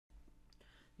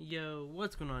Yo,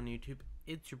 what's going on YouTube?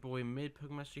 It's your boy Mid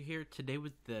Pokemaster here today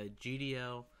with the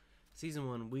GDL Season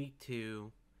 1 Week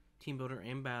 2 Team Builder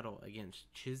and Battle against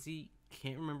Chizzy.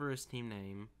 Can't remember his team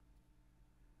name.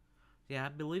 Yeah, I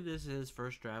believe this is his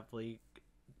first draft league.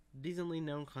 Decently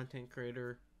known content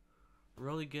creator.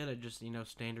 Really good at just,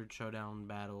 standard showdown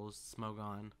battles.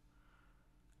 Smogon.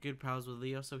 Good pals with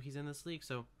Leo, so he's in this league.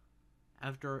 So,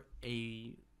 after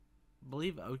I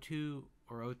believe 0-2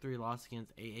 or 0-3 loss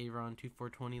against AA Ron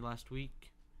 2-4-20 last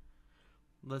week.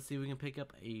 Let's see if we can pick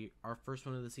up our first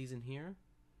one of the season here.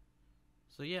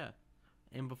 So yeah,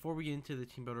 and before we get into the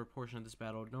team builder portion of this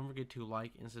battle, don't forget to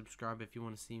like and subscribe if you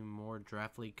want to see more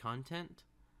draft league content.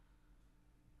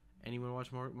 And you want to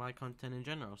watch more of my content in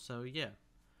general. So yeah,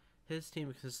 his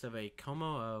team consists of a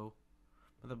Como-O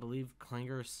with I believe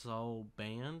Clanger Soul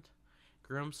Band,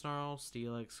 Grimmsnarl,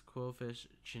 Steelix, Quillfish,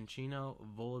 Chinchino,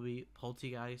 Volibee,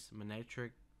 Poltegeist,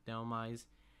 Manectric, Delmise,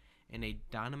 and a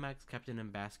Dynamax Captain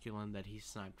and Basculin that he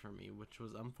sniped from me, which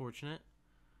was unfortunate.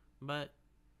 But,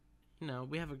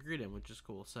 we have a Greedent, which is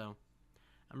cool. So,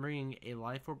 I'm bringing a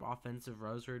Life Orb offensive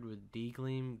Roserade with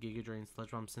D-Gleam, Giga Drain,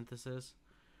 Sludge Bomb Synthesis,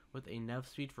 with enough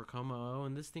speed for Como-O,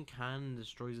 and this thing kind of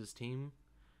destroys his team.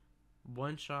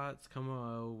 One shots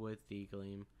Como-O with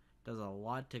D-Gleam. Does a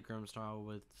lot to Grimmsnarl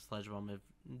with Sludge Bomb if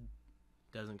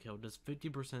doesn't kill. Does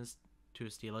 50% to a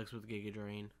Steelix with Giga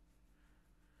Drain.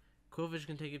 Quillfish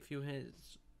can take a few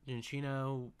hits.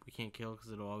 Chinchino we can't kill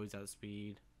because it'll always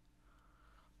outspeed.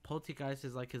 Poltegeist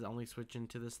is like his only switch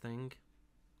into this thing.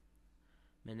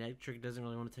 Manectric doesn't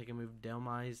really want to take a move.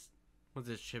 Delmise, once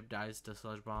his chip dies to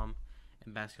Sludge Bomb.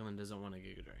 And Basculin doesn't want a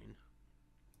Giga Drain.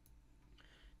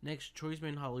 Next, Choice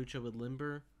Main Hawlucha with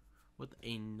Limber. With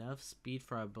enough speed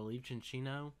for, I believe,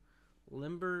 Chinchino.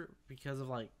 Limber, because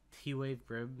of, T-Wave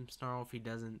Grimmsnarl, if he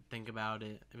doesn't think about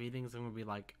it. If he thinks it's going to be,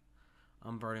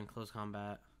 Umbird in close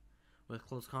combat. With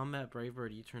close combat, Brave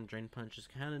Bird U-turn Drain Punch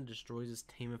just kind of destroys his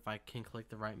team if I can click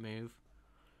the right move.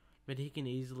 But he can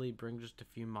easily bring just a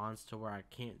few mons to where I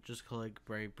can't just click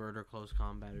Brave Bird or close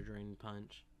combat or Drain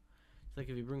Punch. It's like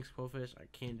if he brings Quillfish, I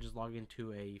can't just log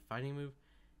into a fighting move.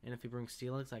 And if he brings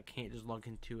Steelix, I can't just log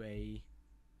into a...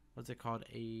 what's it called?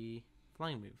 A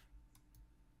flying move.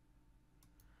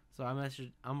 So I'm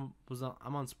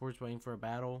on sports waiting for a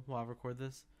battle while I record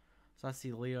this. So I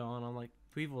see Leo and I'm like,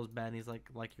 Weevil's bad. And he's like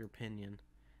your opinion.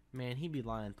 Man, he be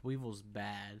lying. Weevil's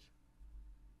bad.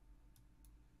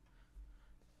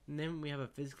 And then we have a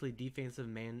physically defensive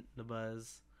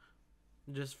Mandibuzz.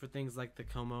 Just for things like the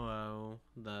Como-O,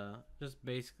 just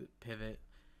basically pivot.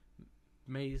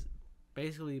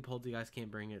 Basically, Poltegeist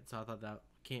can't bring it, so I thought that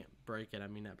can't break it. I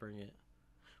mean, not bring it.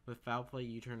 With Foul Play,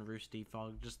 U-turn, Roost,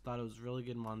 Defog. Just thought it was really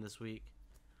good mon this week.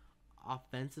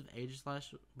 Offensive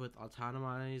Aegislash with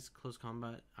Autonomize, Close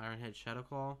Combat, Ironhead, Shadow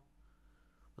Claw.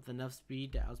 With enough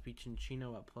speed to outspeed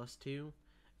Chinchino at +2.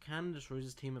 Kind of destroys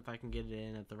his team if I can get it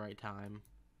in at the right time.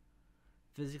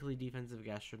 Physically defensive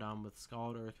Gastrodon with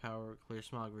Scald, Earth Power, Clear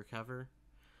Smog, Recover.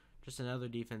 Just another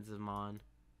defensive mon.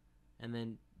 And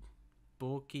then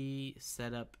bulky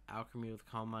setup Alchemy with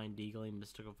Calm Mind, D-Gleam,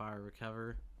 Mystical Fire,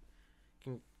 Recover.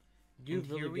 Can do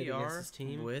really good against this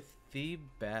team. With the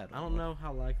battle. I don't know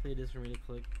how likely it is for me to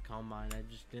click Calm Mind. I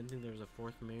just didn't think there was a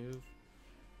fourth move.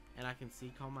 And I can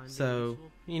see Calm Mind. So,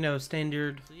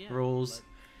 standard rules.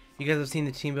 You guys have seen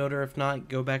the team builder. If not,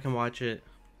 go back and watch it.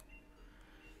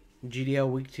 GDL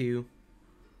week 2.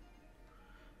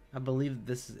 I believe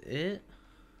this is it.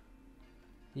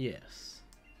 Yes.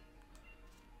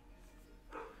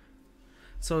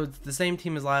 So it's the same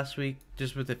team as last week,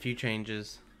 just with a few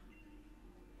changes.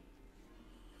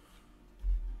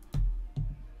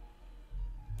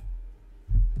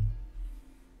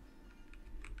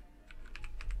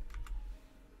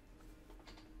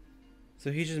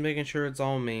 So he's just making sure it's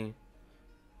all me,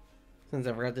 since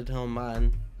I forgot to tell him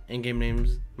mine in-game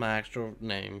name's my actual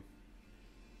name.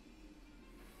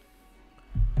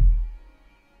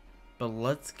 But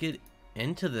let's get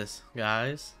into this,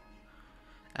 guys.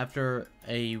 After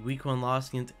a week 1 loss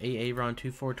against AA Ron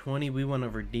 2-4-20, we want to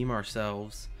redeem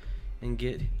ourselves and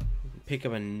pick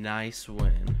up a nice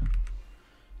win.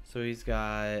 So he's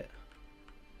got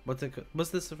what's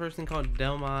this the first thing called?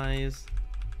 Delmise,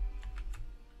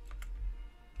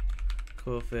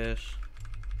 Quillfish,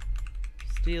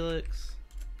 Steelix,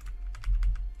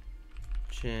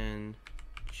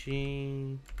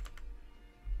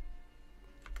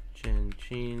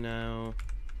 Chinchino,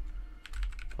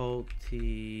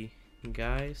 Poltegeist,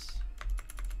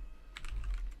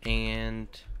 and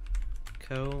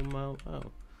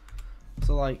Como-O.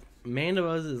 So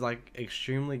Mandibuzz is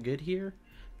extremely good here,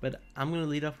 but I'm going to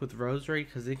lead off with Roserade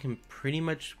because it can pretty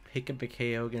much pick up a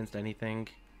KO against anything.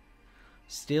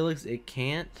 Steelix, it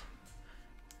can't,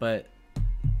 but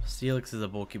Steelix is a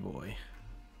bulky boy.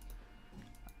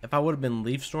 If I would have been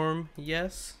Leaf Storm,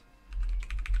 yes.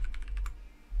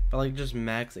 But like just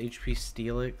max HP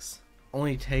Steelix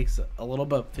only takes a little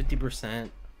bit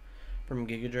 50% from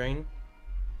Giga Drain.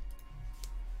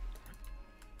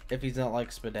 If he's not like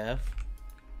Spadef.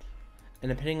 And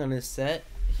depending on his set,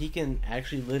 he can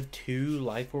actually live 2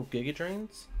 Life Orb Giga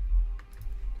Drains.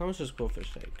 How much does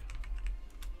Quillfish take?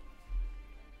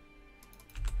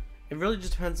 It really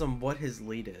just depends on what his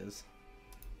lead is.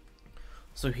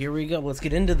 So here we go. Let's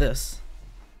get into this.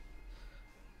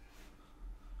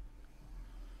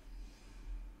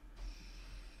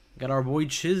 Got our boy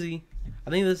Chizzy. I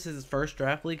think this is his first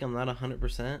draft league. I'm not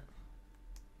 100%.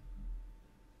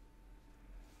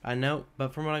 I know,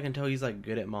 but from what I can tell, he's like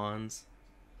good at Mons.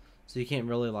 So you can't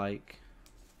really like,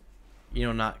 you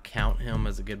know, not count him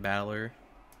as a good battler.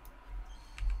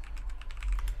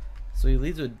 So he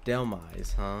leads with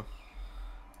Delmise, huh?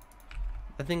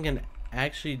 I think can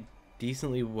actually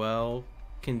decently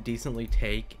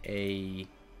take a,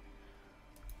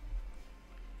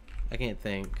 I can't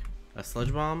think, a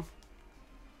Sludge Bomb.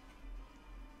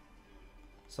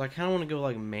 So I kind of want to go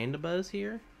like Mandibuzz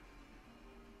here.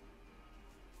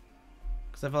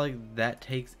 Because I feel like that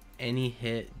takes any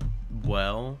hit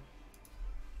well.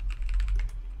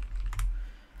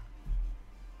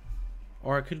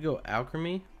 Or I could go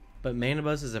Alchemy. But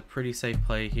Mandibuzz is a pretty safe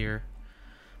play here.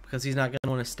 Because he's not going to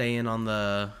want to stay in on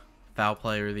the Foul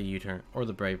Play or the U-turn. Or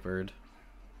the Brave Bird.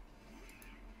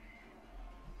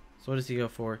 So what does he go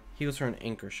for? He goes for an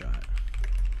Anchor Shot.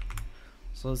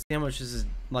 So let's see how much this is,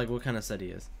 like what kind of set he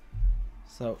is.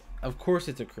 So, of course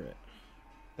it's a crit.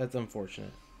 That's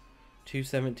unfortunate.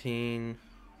 217.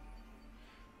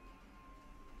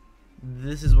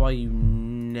 This is why you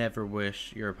never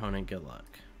wish your opponent good luck.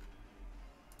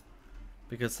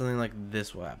 Because something like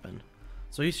this will happen.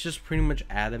 So he's just pretty much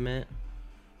adamant.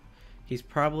 He's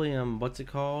probably, what's it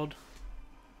called?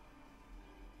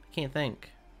 I can't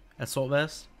think. Assault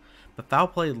Vest? But Foul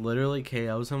Play literally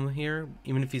KOs him here,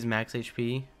 even if he's max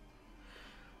HP.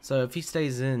 So if he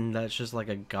stays in, that's just like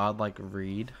a godlike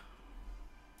read.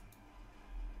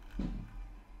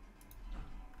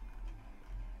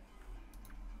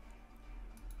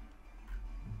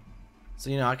 So,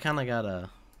 you know, I kind of gotta...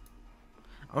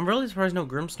 I'm really surprised no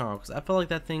Grimmsnarl, because I feel like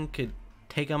that thing could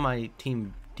take on my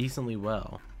team decently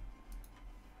well.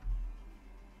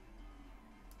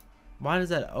 Why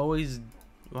does it always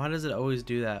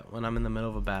do that when I'm in the middle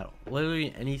of a battle?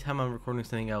 Literally, anytime I'm recording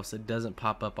something else, it doesn't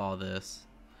pop up all this.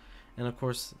 And of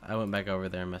course, I went back over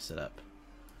there and messed it up.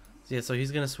 So yeah, so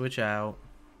he's going to switch out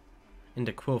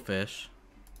into Quillfish.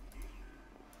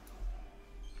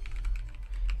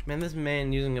 Man, this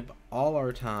man using up all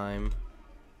our time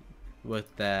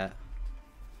with the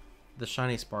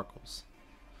shiny sparkles.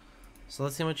 So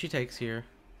let's see how much he takes here.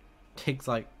 Takes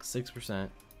like 6%.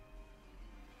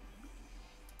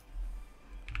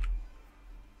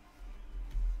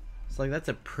 So like that's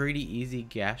a pretty easy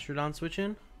Gastrodon switch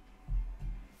in.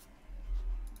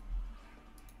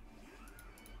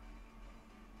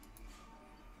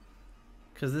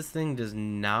 Because this thing does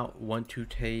not want to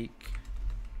take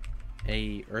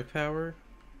a Earth Power.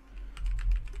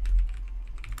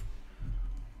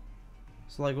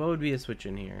 So like what would be a switch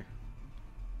in here?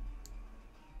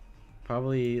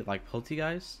 Probably like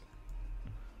Poltegeist.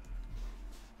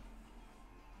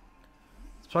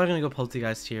 It's probably gonna go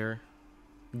Poltegeist here.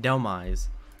 Delmise.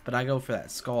 But I go for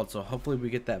that Scald, so hopefully we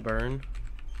get that burn.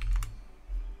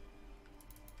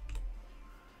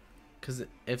 Because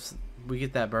if we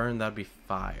get that burn, that'd be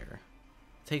fire.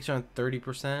 Takes around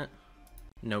 30%.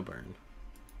 No burn.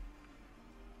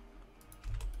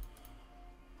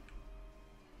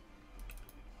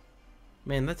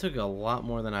 Man, that took a lot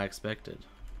more than I expected.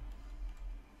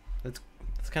 That's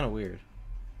kind of weird.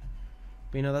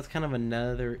 But you know, that's kind of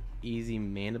another easy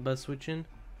Mandibuzz switch in.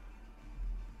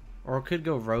 Or I could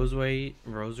go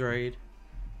Roserade.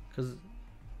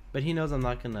 But he knows I'm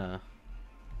not gonna...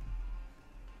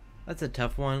 That's a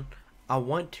tough one. I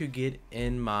want to get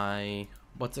in my...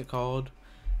 What's it called?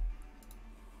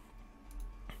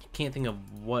 Can't think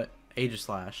of what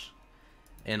Aegislash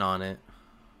in on it.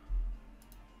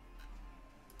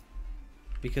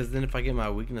 Because then if I get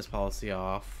my weakness policy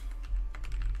off,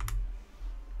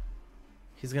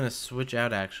 he's going to switch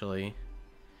out actually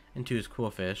into his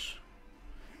Quillfish.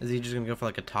 Is he just going to go for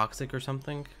like a Toxic or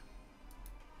something?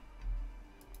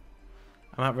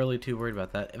 I'm not really too worried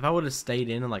about that. If I would have stayed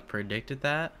in and like predicted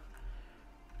that,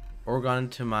 or gone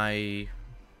into my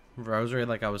Roserade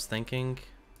like I was thinking,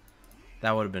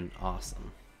 that would have been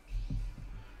awesome.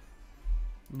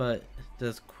 But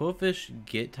does Quillfish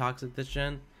get toxic this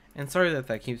gen? And sorry that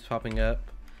that keeps popping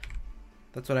up.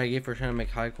 That's what I get for trying to make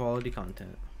high quality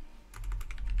content.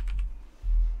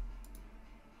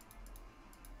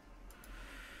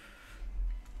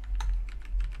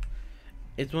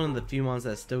 It's one of the few mons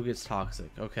that still gets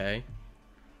toxic. Okay.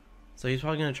 So he's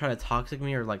probably going to try to toxic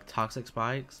me or like toxic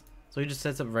spikes. So he just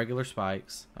sets up regular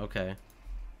spikes. Okay.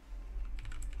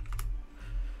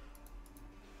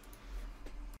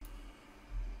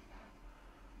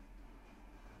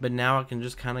 But now I can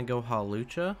just kind of go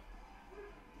Halucha.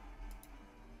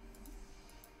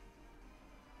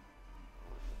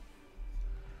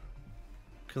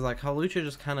 Because like Halucha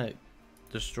just kind of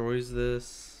destroys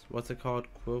this, what's it called,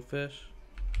 Quillfish,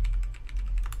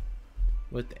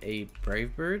 with a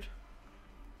Brave Bird.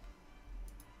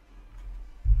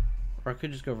 Or I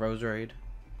could just go Roserade.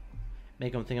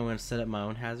 Make them think I'm going to set up my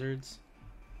own hazards.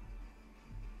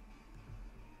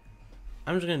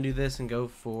 I'm just going to do this and go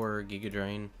for Giga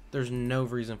Drain. There's no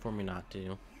reason for me not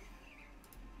to.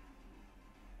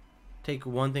 Take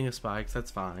one thing of spikes, that's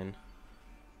fine.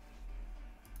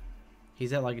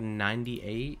 He's at like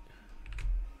 98.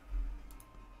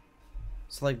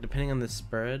 So like depending on the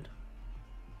spread.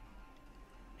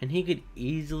 And he could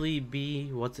easily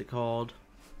be, what's it called?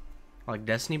 Like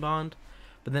Destiny Bond.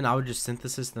 But then I would just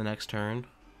Synthesis the next turn.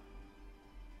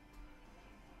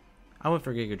 I went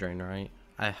for Giga Drain, right?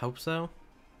 I hope so.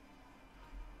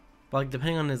 But like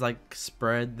depending on his like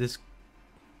spread, this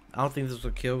I don't think this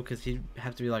will kill because he'd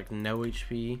have to be like no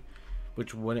HP,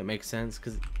 which wouldn't make sense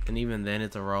because and even then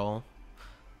it's a roll.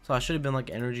 So I should have been like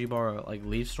Energy Bar or like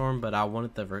Leaf Storm, but I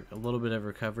wanted a little bit of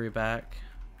recovery back.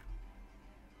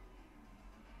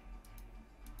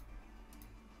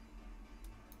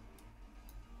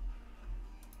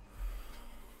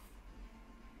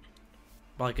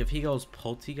 But like if he goes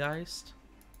Poltegeist,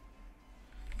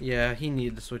 yeah, he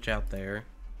needed to switch out there.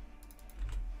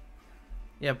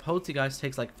 Yeah, Poltegeist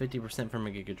takes like 50% from a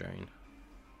Giga Drain.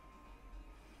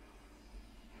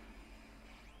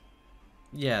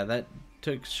 Yeah, that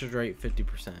took straight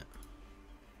 50%.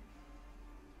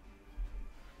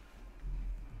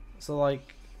 So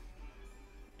like,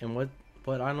 and what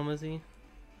item is he?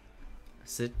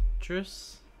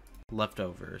 Citrus?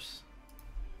 Leftovers.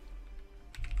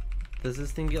 Does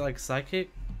this thing get like Psychic?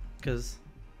 Because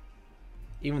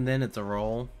even then it's a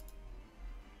roll.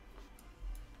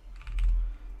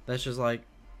 That's just like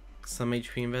some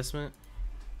HP investment.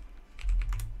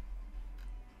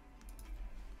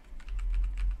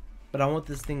 But I want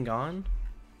this thing gone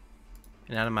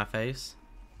and out of my face.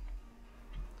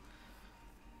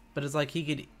 But it's like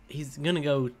he's gonna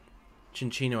go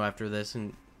Chinchino after this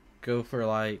and go for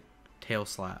like Tail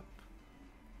Slap.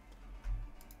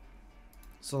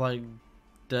 So like,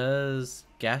 does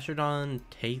Gastrodon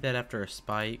take that after a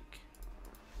spike?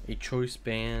 A Choice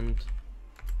Band?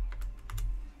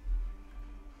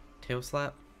 Tail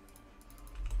Slap?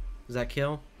 Does that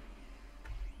kill?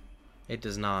 It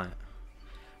does not.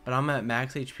 But I'm at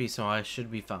max HP, so I should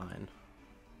be fine.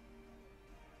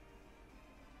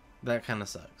 That kind of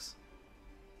sucks.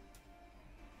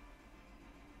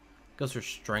 Goes for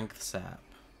Strength Sap.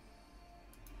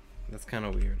 That's kind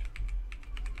of weird.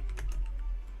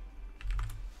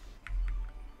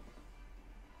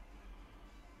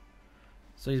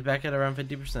 So he's back at around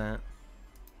 50%.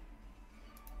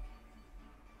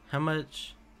 How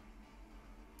much?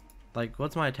 Like,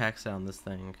 what's my attack stat on this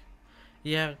thing?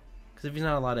 Yeah, because if he's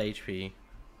not a lot of HP.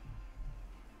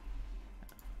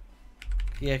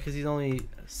 Yeah, because he's only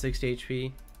 60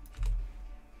 HP.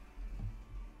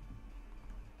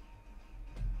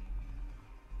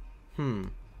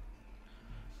 Kind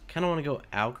of want to go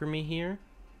Alchemy here.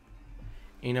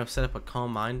 You know, set up a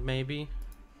Calm Mind maybe.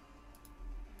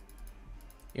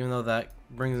 Even though that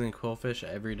brings in Quillfish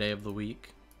every day of the week.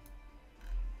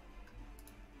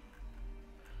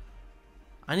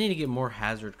 I need to get more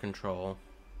hazard control.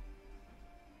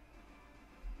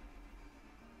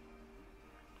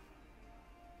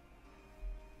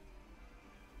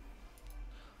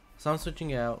 So I'm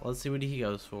switching out. Let's see what he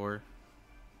goes for.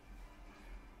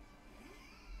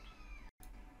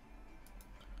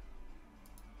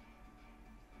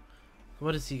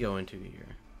 What does he go into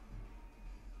here?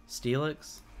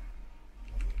 Steelix?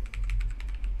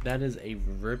 That is a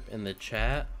rip in the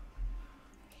chat.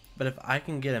 But if I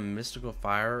can get a Mystical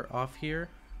Fire off here.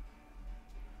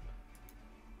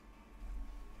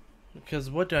 Because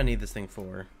what do I need this thing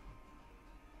for?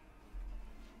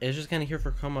 It's just kind of here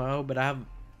for Como, but I have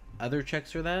other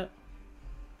checks for that.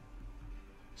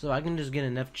 So I can just get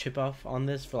enough chip off on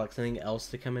this for like something else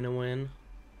to come in and win.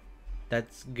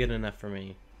 That's good enough for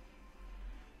me.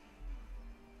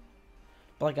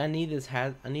 But like I need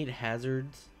I need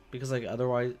hazards because like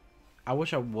otherwise, I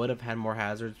wish I would have had more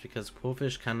hazards because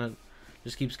Quillfish kind of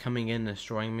just keeps coming in and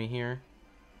destroying me here.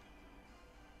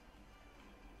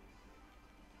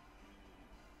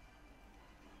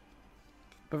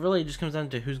 But really, it just comes down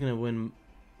to who's gonna win,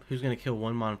 who's gonna kill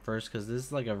one mon first, because this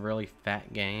is like a really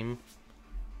fat game.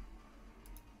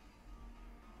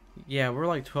 Yeah, we're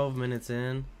like 12 minutes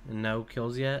in and no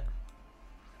kills yet.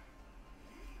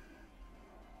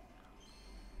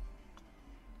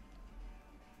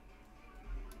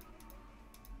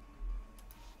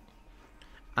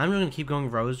 I'm just gonna keep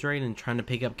going Rose Raid and trying to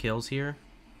pick up kills here.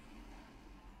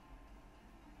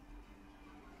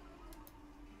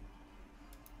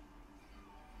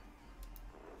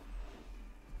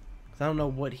 I don't know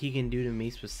what he can do to me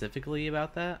specifically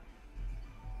about that.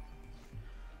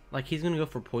 Like, he's gonna go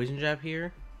for Poison Jab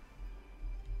here.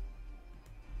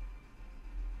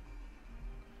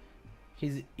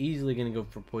 He's easily gonna go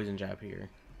for Poison Jab here.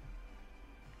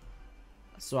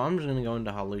 So I'm just gonna go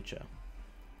into Halucha.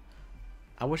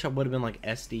 I wish I would have been like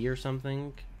SD or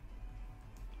something,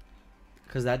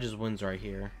 because that just wins right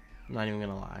here. I'm not even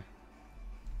gonna lie.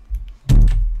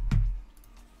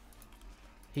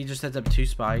 He just sets up 2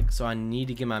 spikes, so I need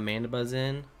to get my Mandibuzz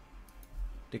in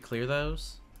to clear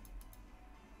those.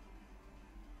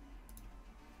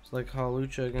 It's like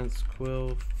Halucha against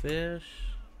Quillfish.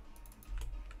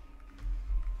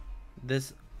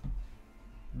 This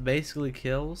basically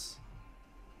kills.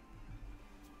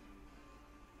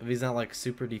 If he's not like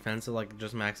super defensive, like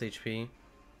just max HP.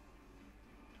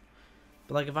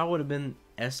 But like if I would have been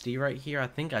SD right here, I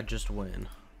think I'd just win.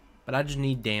 But I just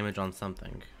need damage on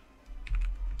something.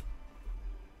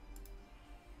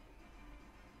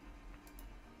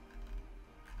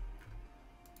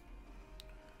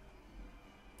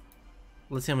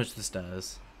 Let's see how much this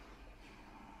does.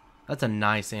 That's a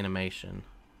nice animation.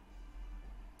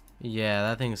 Yeah,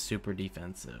 that thing's super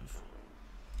defensive.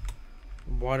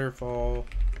 Waterfall.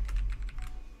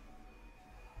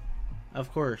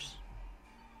 Of course.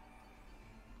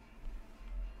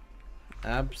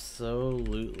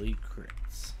 Absolutely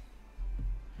crits.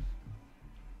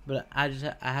 But I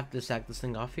have to sack this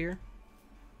thing off here.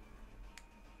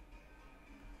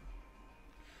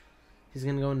 He's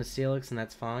gonna go into Steelix and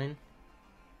that's fine.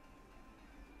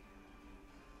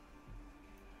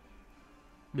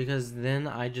 Because then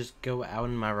I just go out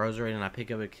in my Rose Raid and I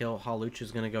pick up a kill.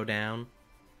 Halucha's gonna go down.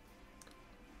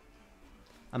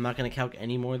 I'm not gonna calc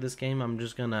any more this game. I'm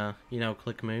just gonna, you know,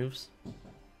 click moves.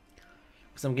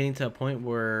 Because I'm getting to a point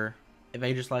where if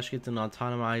Aegislash gets an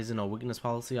autonomize and a weakness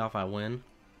policy off, I win.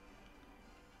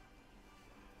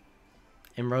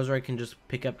 And Rose Raid can just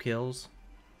pick up kills.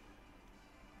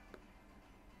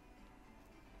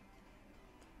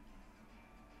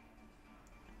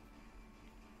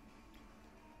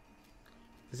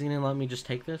 Is he gonna let me just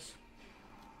take this?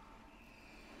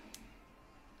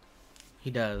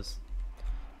 He does.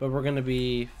 But we're gonna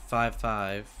be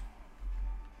 5-5.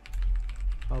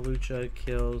 Halucha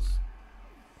kills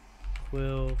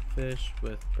Quillfish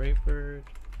with Brave-Bird.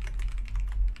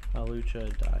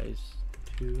 Halucha dies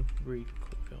to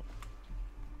recoil.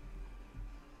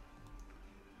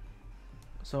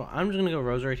 So I'm just gonna go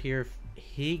Rose right here. If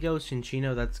he goes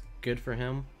Cinccino, that's good for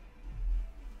him.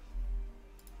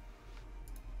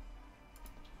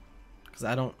 Because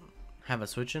I don't have a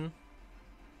switch in.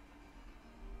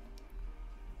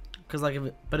 Because like,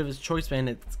 if it's Choice Band,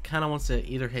 it kind of wants to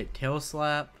either hit Tail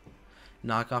Slap,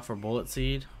 Knock Off, or Bullet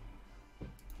Seed.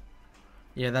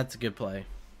 Yeah, that's a good play.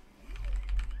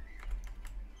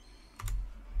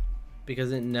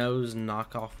 Because it knows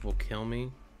Knock Off will kill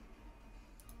me.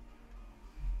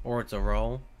 Or it's a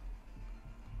roll.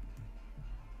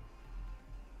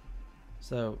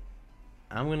 So,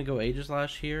 I'm going to go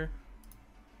Aegislash here.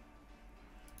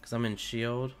 Because I'm in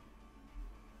shield.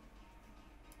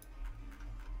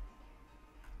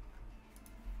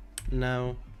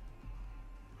 No.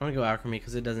 I'm going to go Alchemy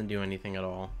because it doesn't do anything at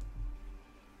all.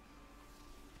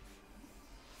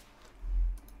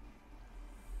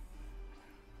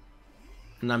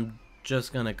 And I'm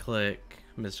just going to click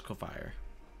Mystical Fire.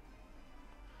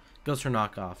 Goes for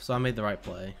knockoff, so I made the right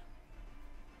play.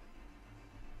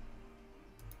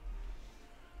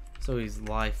 So he's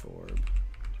Life Orb.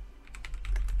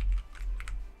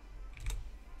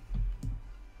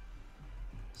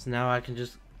 So now I can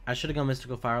just... I should have gone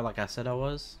Mystical Fire like I said I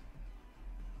was.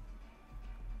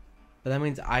 But that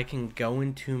means I can go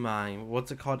into my...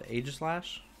 What's it called?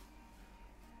 Aegislash?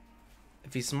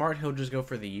 If he's smart, he'll just go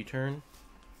for the U-turn.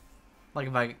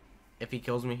 Like if he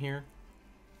kills me here.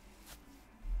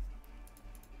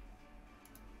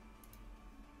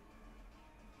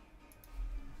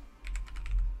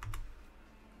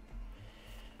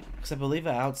 Because I believe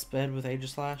I outsped with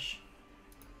Aegislash.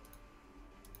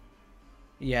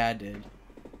 Yeah, I did.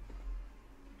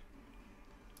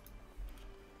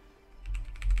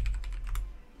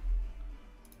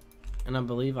 And I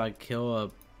believe I kill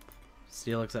a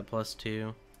Steelix at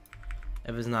 +2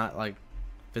 if it's not like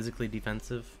physically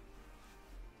defensive.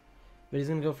 But he's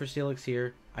gonna go for Steelix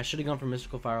here. I should have gone for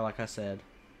Mystical Fire like I said.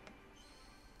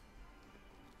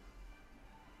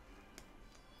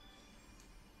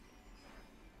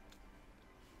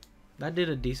 That did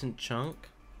a decent chunk.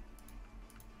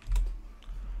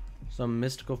 So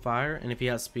Mystical Fire, and if he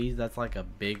has speed, that's like a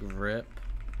big rip.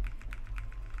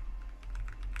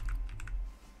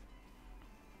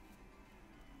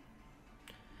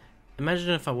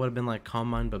 Imagine if I would have been like Calm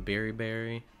Mind but Berry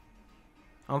Berry.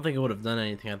 I don't think it would have done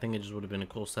anything. I think it just would have been a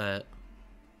cool set.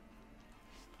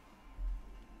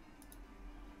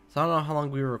 So I don't know how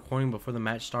long we were recording before the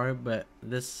match started, but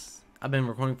I've been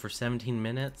recording for 17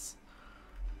 minutes.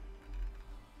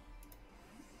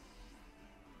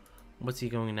 What's he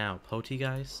going now?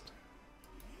 Poltegeist?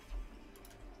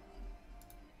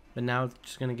 But now it's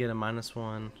just gonna get a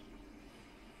 -1.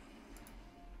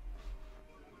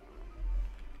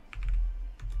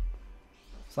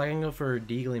 So I can go for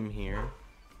D-Gleam here.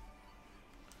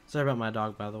 Sorry about my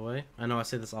dog, by the way. I know I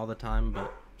say this all the time,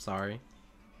 but sorry.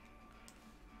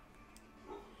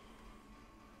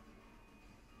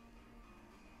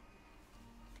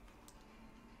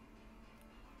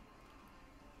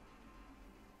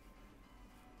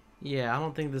 Yeah, I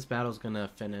don't think this battle's gonna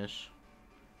finish.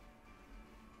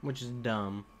 Which is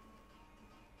dumb.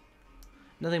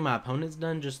 Nothing my opponent's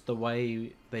done, just the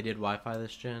way they did Wi-Fi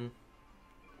this gen.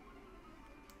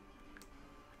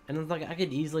 And it's like, I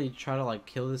could easily try to like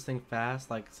kill this thing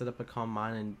fast, like set up a Calm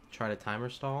Mind and try to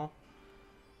timer stall.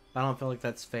 But I don't feel like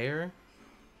that's fair.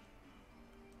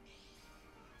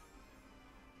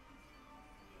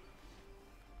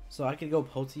 So I could go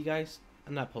Poltegeist.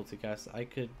 Not Poltegeist. I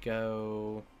could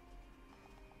go...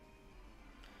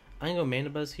 I can go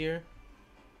Mandibuzz here.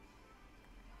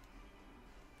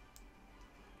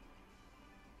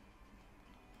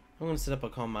 I'm going to set up a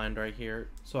Calm Mind right here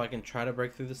so I can try to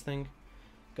break through this thing.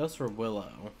 Goes for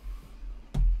Willow.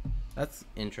 That's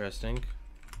interesting.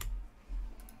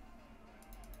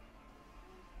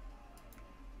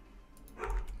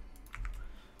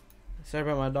 Sorry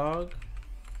about my dog.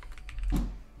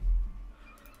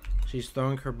 She's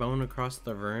throwing her bone across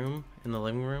the room in the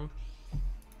living room.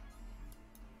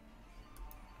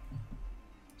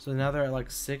 So now they're at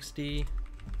like 60.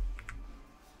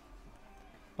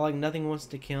 But like nothing wants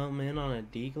to kill him in on a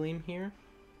D-Gleam here.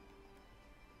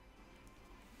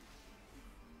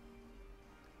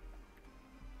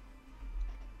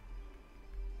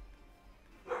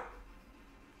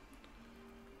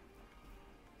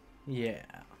 Yeah,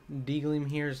 D-Gleam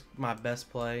here is my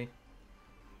best play.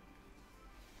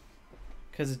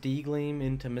 Because D-Gleam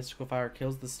into Mystical Fire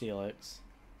kills the Steelix.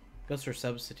 Goes for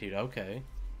Substitute, okay.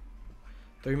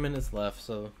 3 minutes left,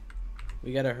 so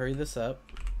we gotta hurry this up.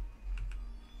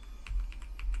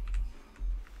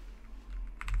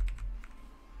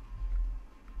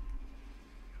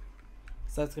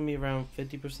 So that's gonna be around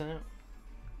 50%.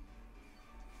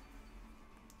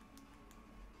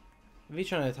 If he's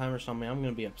trying to timer stall me, I'm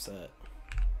gonna be upset.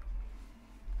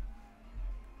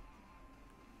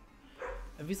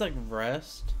 If he's like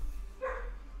Rest,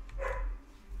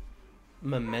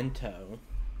 Memento.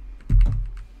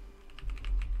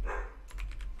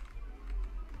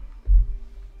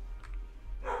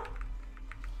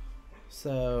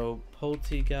 So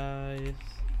Poltegeist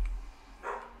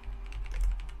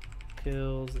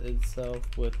kills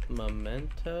itself with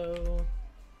Memento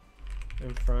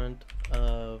in front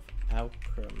of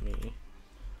Alchemy.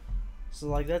 So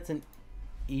like that's an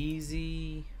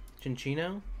easy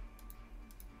Chinchino.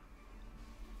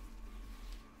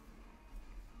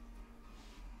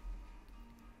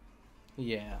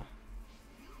 Yeah.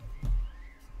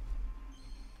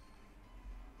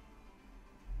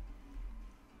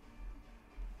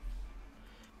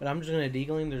 But I'm just gonna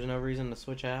D-Gleam, there's no reason to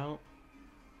switch out.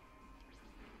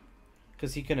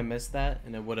 Because he could have missed that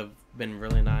and it would have been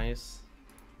really nice.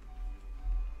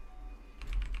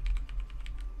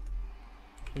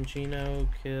 Chinchino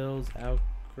kills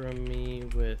Alchemy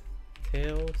with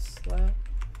Tail Slap.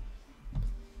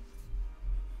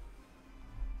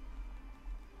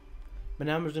 But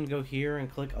now I'm just going to go here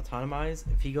and click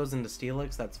Autonomize. If he goes into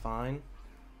Steelix, that's fine.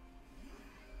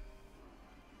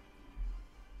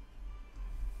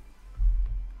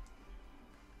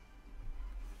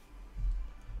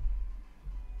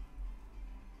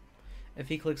 If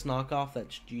he clicks Knockoff,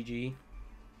 that's GG.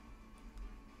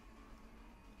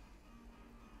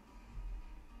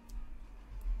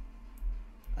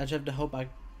 I just have to hope I...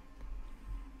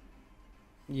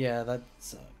 Yeah, that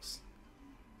sucks.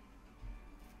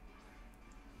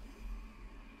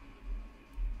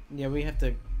 Yeah, we have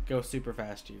to go super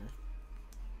fast here.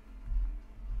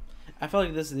 I feel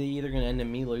like this is either going to end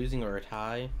in me losing or a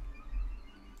tie.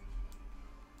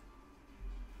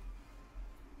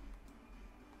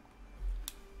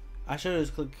 I should have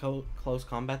just clicked close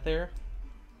combat there.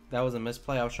 That was a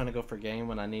misplay. I was trying to go for game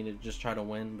when I needed to just try to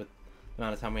win with the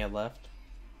amount of time we had left.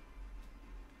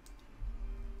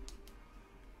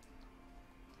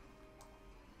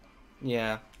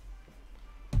 Yeah.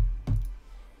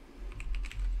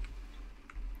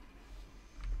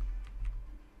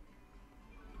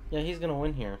 Yeah, he's gonna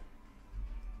win here.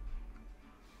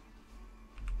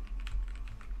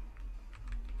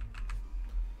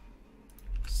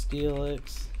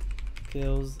 Steelix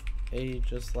kills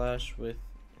Slash with...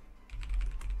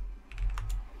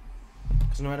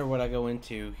 Because no matter what I go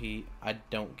into, I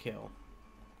don't kill.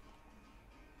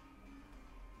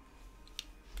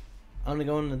 I'm gonna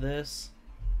go into this.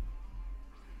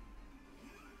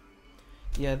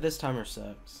 Yeah, this timer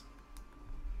sucks.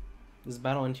 Does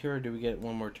battle interior, or do we get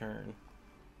one more turn?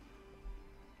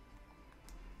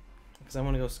 Because I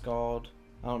want to go Scald.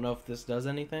 I don't know if this does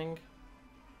anything.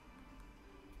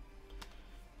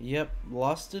 Yep,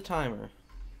 lost the timer.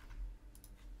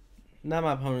 Not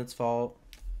my opponent's fault.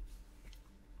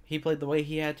 He played the way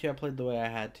he had to, I played the way I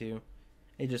had to.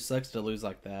 It just sucks to lose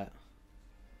like that.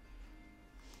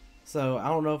 So, I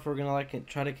don't know if we're going to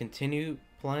try to continue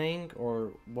playing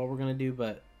or what we're going to do,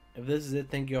 but if this is it,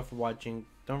 thank you all for watching.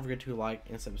 Don't forget to like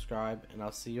and subscribe, and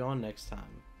I'll see you all next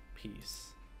time.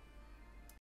 Peace.